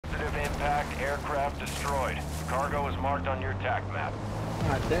impact, aircraft destroyed. Cargo is marked on your TAC map.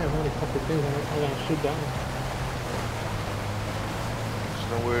 God damn, how many fucking things I gotta shoot down?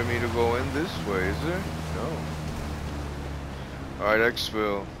 There's nowhere for me to go in this way, is there? No. Alright,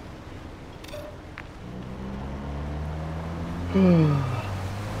 Exfil.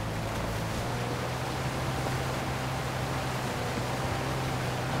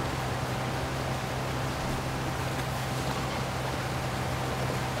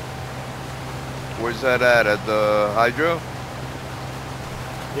 Where's that at the hydro?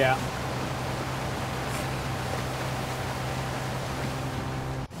 Yeah.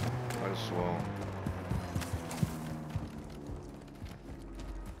 Might as well.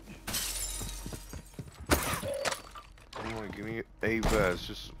 Come on, give me a vest,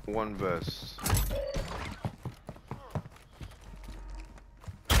 just one vest.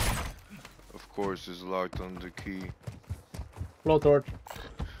 Of course, it's locked on the key. Blowtorch.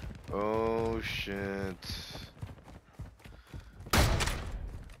 Oh shit.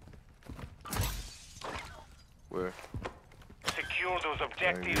 Where? Secure those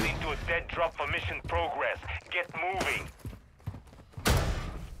objectives into a dead drop for mission progress. Get moving.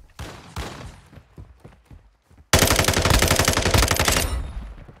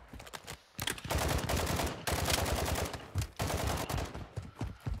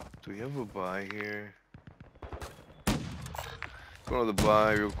 Do we have a buy here? Go to the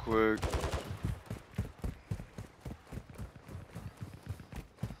buy real quick.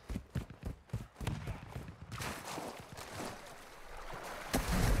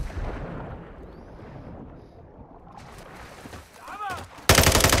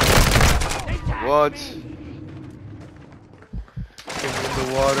 What? Get in the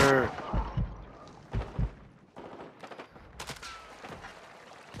water.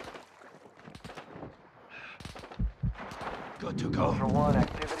 Good to go. Ultra One,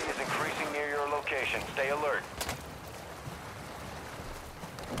 activity is increasing near your location. Stay alert.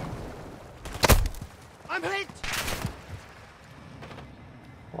 I'm hit!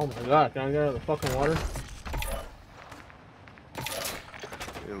 Oh my god, can I get out of the fucking water?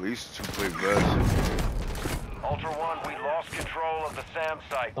 At least 2 play vests. Ultra One, we lost control of the SAM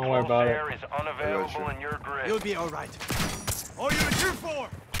site. Don't worry about it. Air is unavailable in your grid. You'll be alright. All you're here for!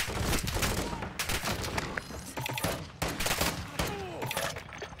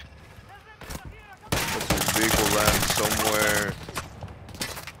 This vehicle land somewhere.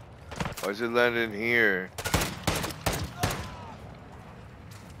 Why is it landing here?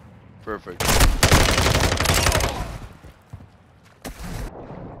 Perfect.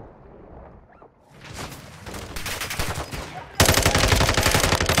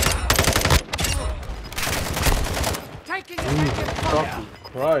 Jesus fucking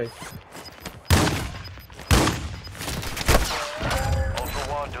Christ. Ultra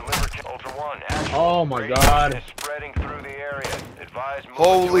One, deliver. Ultra One, action. Oh my Radiation god. is spreading through the area. Advise movement to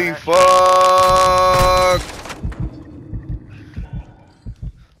Holy action. fuck!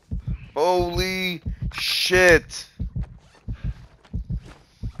 Holy shit!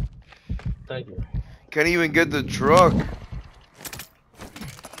 Thank you. Can't even get the truck.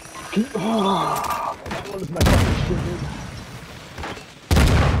 What is my fucking shit, dude?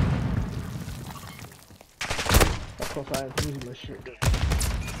 Of course I have to use my shit, dude.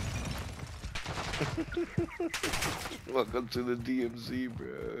 Welcome to the DMZ,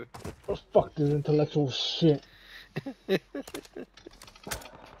 bro. Oh, fuck this intellectual shit.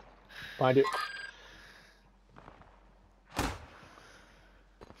 Find it.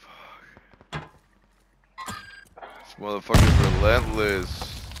 This motherfucker's relentless.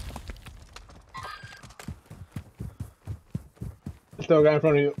 There's still a guy in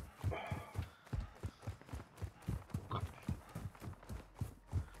front of you.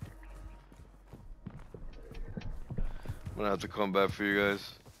 I'm gonna have to come back for you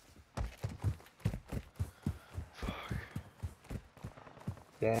guys. Fuck.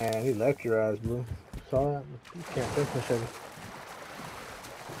 Damn, he left your ass, bro. Saw that? You can't think for a second.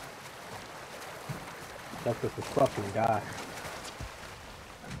 That's just a fucking guy.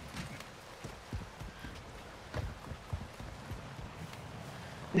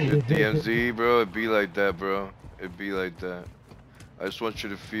 The DMZ, bro, it be like that, bro. It be like that. I just want you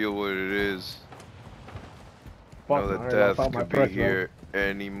to feel what it is. Know that death could be here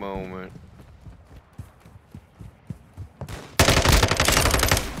any moment.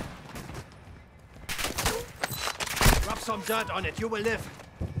 Rub some dirt on it, you will live.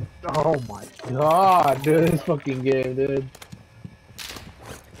 Oh my god, dude, this fucking game, dude.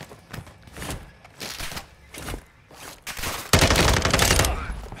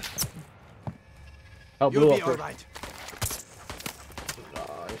 Oh, You'll be alright.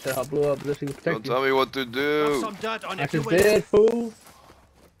 Oh shit I blew up. This thing protect Don't you. tell me what to Rub do. some dirt on I it. You just will did, live. fool.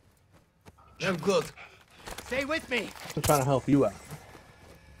 I'm good. Stay with me. I'm trying to help you out.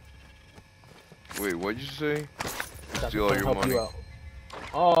 Wait, what'd you say? I'm Steal all trying to your help you money. out.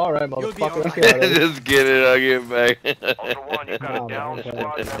 Oh, alright, You'll be motherfucker. Let's alright. get out of here. Just get it, I'll get back. Ultra One, you got Nah, a down man,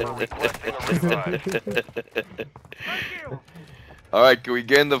 squad member requesting a revive. Alright, can we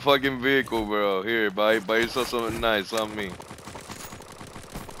get in the fucking vehicle, bro? Here, buy yourself something nice on me.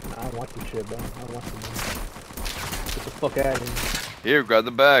 I don't want your shit, bro. I don't want your money. Get the fuck out of here. Here, grab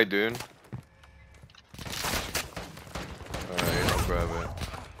the bag, dude. Alright, I'll grab it.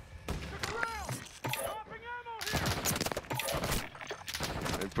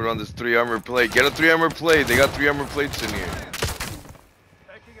 And put on this 3 armor plate. Get a 3 armor plate. They got 3 armor plates in here.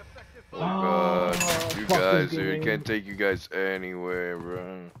 Oh god, you guys here. You can't take you guys anywhere,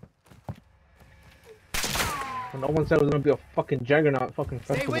 bro. No one said it was gonna be a fucking juggernaut fucking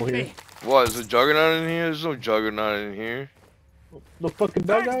Stay festival with here. me. What, is a juggernaut in here? There's no juggernaut in here. The fucking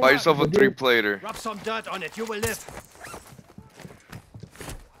bad guy? Buy yourself a Dude. 3-plater. Rub some dirt on it. You will live.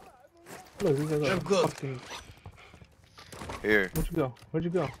 Look, these guys are I'm good. fucking... Here. Where'd you go? Where'd you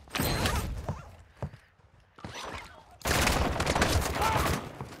go?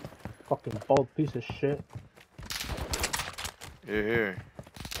 Fucking bald piece of shit. Here.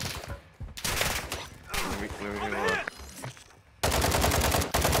 Let me heal up.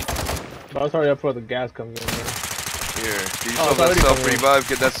 But I was already up before the gas comes in, man. Here. Get Oh, yourself it's that already coming in. self-revive.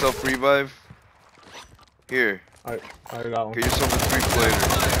 Get that self-revive. Here. Alright, I already got one. Get yourself a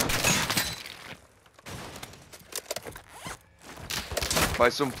 3-plater. Buy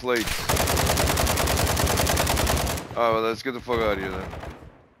some plates. Alright, well, let's get the fuck out of here then.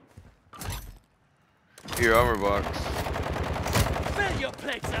 Here, armor box. Fill your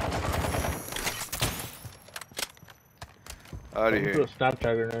plates up. Out of Threw here. a Snapchat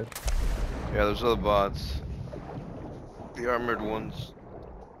grenade. Yeah, there's other bots. The armored ones.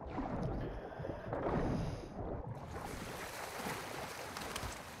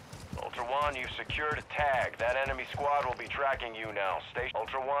 Ultra One, you've secured a tag. That enemy squad will be tracking you now.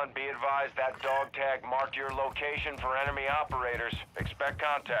 Ultra One, be advised that dog tag marked your location for enemy operators. Expect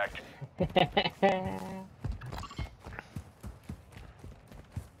contact.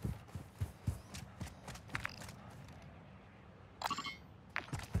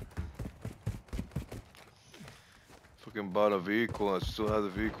 Fucking bought a vehicle. I still have the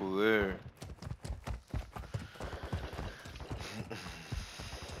vehicle there.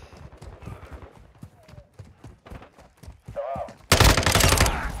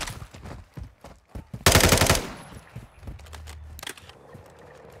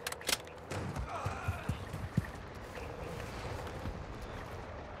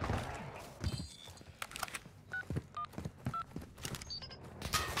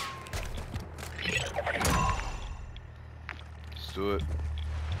 Let's do it.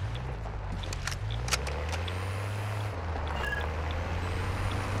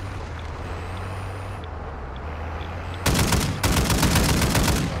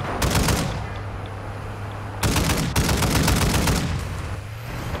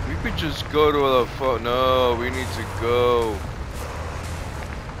 We could just go to the fuck. No, we need to go.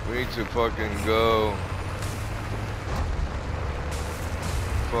 We need to fucking go.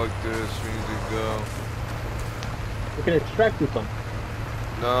 Fuck this. We need to go. We can extract with them.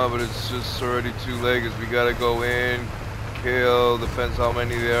 No, but it's just already too late because we gotta go in, kill, depends how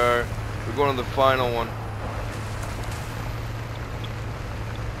many there are. We're going to the final one.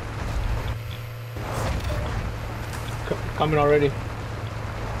 Coming already.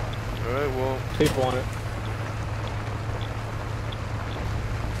 Alright, well. People on it.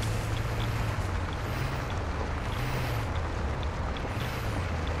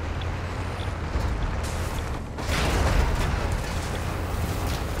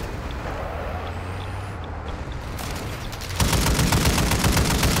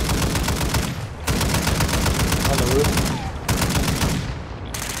 On the roof.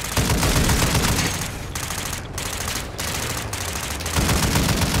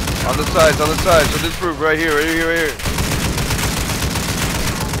 On the sides, so this roof right here, right here, right here.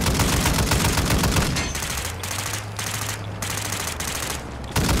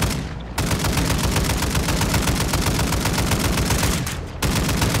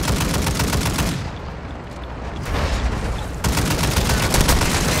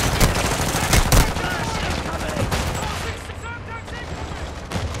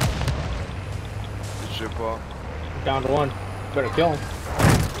 Good shit, Paul. Down to one. Better kill him.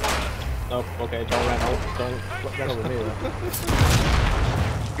 Nope, okay, don't run over. Don't run over me, though.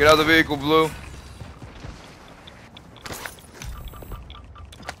 Get out of the vehicle, Blue.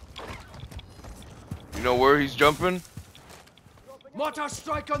 You know where he's jumping? Mortar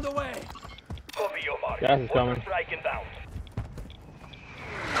strike on the way. Copy your mark. Gas is coming. Mortar strike inbound.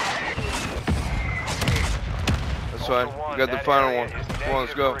 That's fine. Ultra One, You got the that final area one. is Come on,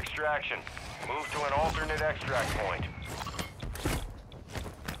 let's negative go. for extraction. Move to an alternate extract point.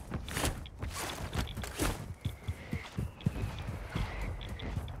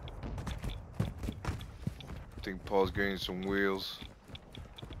 I think Paul's getting some wheels.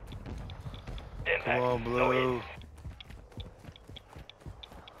 Impact. Come on, No Blue. hit.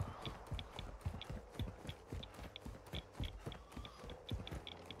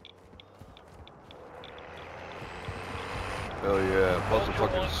 Hell yeah. Paul's a Ultra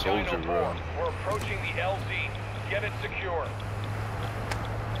fucking One, soldier, Dino bro. 4. We're approaching the LZ. Get it secure.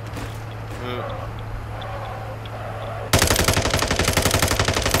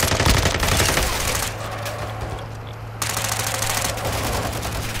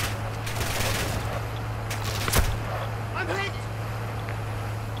 I'm hit.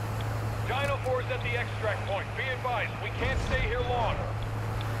 Dino 4 is at the extract point. Be advised, we can't stay here long.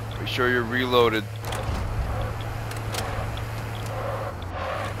 Make sure you're reloaded.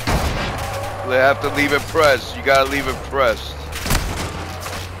 They have to leave it pressed. You gotta leave it pressed.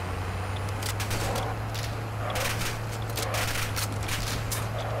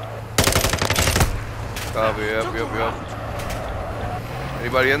 Copy, yep.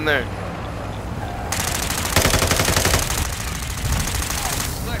 Anybody in there?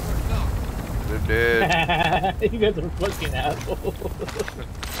 They're dead. You guys are fucking assholes.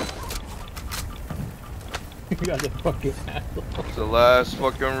 You guys are fucking assholes. It's the last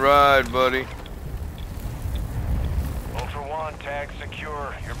fucking ride, buddy. Ultra One, tag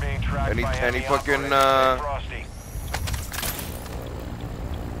secure. You're being tracked Any by enemy fucking, operators. Stay frosty.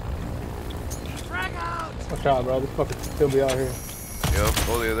 Frag out. Watch out, bro. This fucking still be out here. Yep,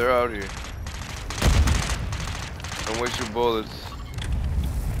 oh yeah, they're out here. Don't waste your bullets.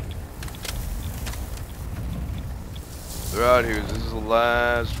 They're out here. This is the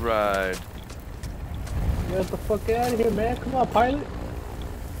last ride. Get the fuck out of here, man. Come on, pilot.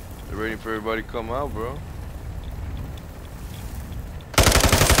 They're waiting for everybody to come out, bro.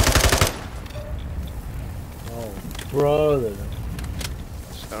 Oh, brother.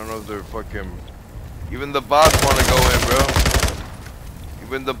 I don't know if they're fucking... Even the bots want to go in, bro.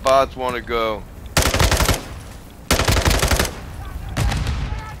 Even the bots want to go.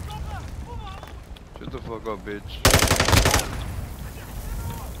 Shut the fuck up, bitch.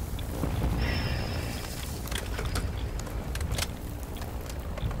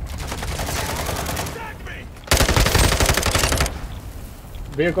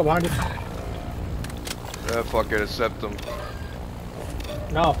 Vehicle behind us. Yeah, fuck it, accept them.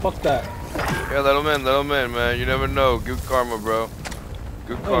 No, fuck that. Yeah, let them in, man. You never know. Good karma, bro.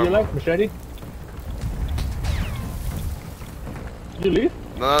 Good Oh, karma. you left, Machete? Did you leave?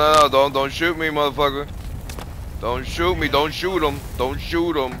 No, don't shoot me, motherfucker. Don't shoot me, don't shoot him. Don't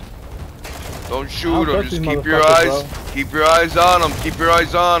shoot him. Don't shoot him. Just keep your eyes, keep your eyes on him. Keep your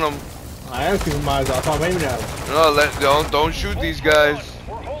eyes on him. I am keeping my eyes off. I'm aiming at him. No, don't shoot these guys.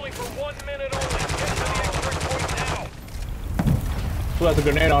 We're holding for 1 minute only. Get to the extract point now. Who has a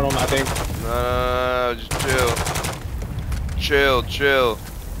grenade on him, I think. No, just chill. Chill.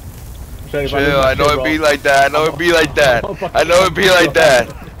 Machete, if I lose Chill. my I know shit, it'd bro. be like that. I know it'd be like that. I know it'd be like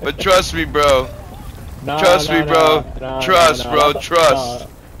that. But trust me, bro. Nah, Trust me, bro. Trust, bro. Trust.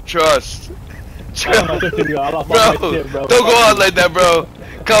 Trust. I lost my shit, bro. I lost my Bro, shit, bro. don't go out like that, bro.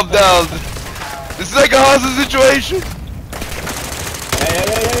 Calm down. This is like a hostage situation. Hey,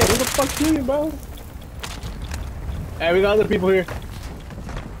 who the fuck's shooting, bro? Hey, we got other people here.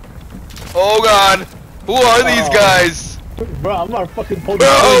 Oh god. Who are these guys? Bro, I'm not fucking pull the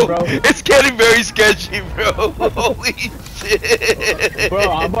Bro, trigger, it's getting very sketchy, bro. Holy shit. bro.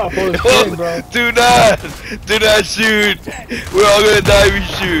 I'm about to pull the trigger, bro. Do not shoot. We're all gonna die if you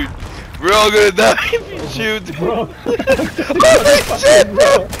shoot. We're all gonna die if you shoot. Bro. Holy shit,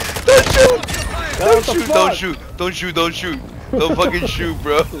 bro. Don't shoot. What the fuck? Don't shoot. Don't shoot. Don't fucking shoot,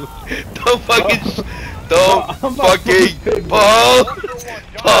 bro. Don't fucking Paul.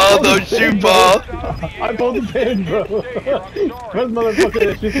 Paul, don't shoot, Paul. I pulled the pin, bro. First motherfucker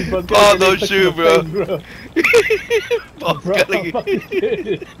that shoots his butt. Paul, don't shoot, bro. Paul's Bro, gotta I'm get... fucking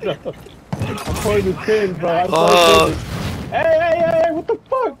serious, bro. I'm pulling the pin, bro. I'm Oh. Hey, what the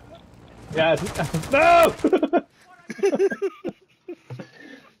fuck? Yeah, no!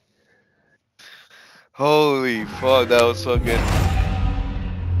 Holy fuck, that was so good.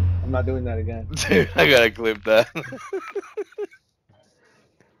 I'm not doing that again. Dude, I gotta clip that.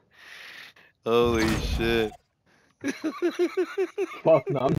 Holy shit. Fuck no.